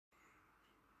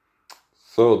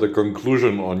So the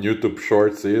conclusion on YouTube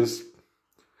Shorts is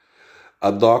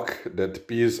a dog that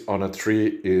pees on a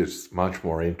tree is much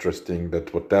more interesting than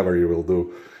whatever you will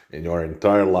do in your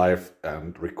entire life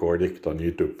and record it on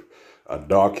YouTube. A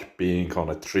dog peeing on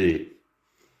a tree.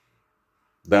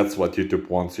 That's what YouTube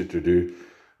wants you to do.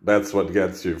 That's what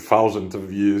gets you thousands of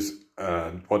views,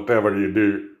 and whatever you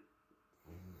do,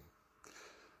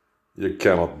 you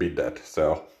cannot beat that.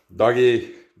 So,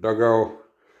 doggy, doggo,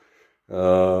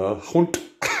 hund.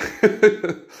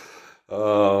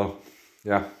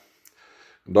 Yeah,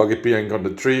 doggy peeing on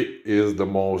the tree is the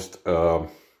most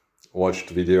watched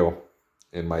video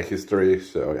in my history.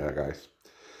 So yeah, guys,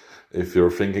 if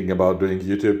you're thinking about doing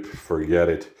YouTube, forget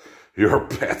it. Your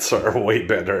pets are way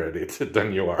better at it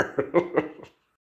than you are.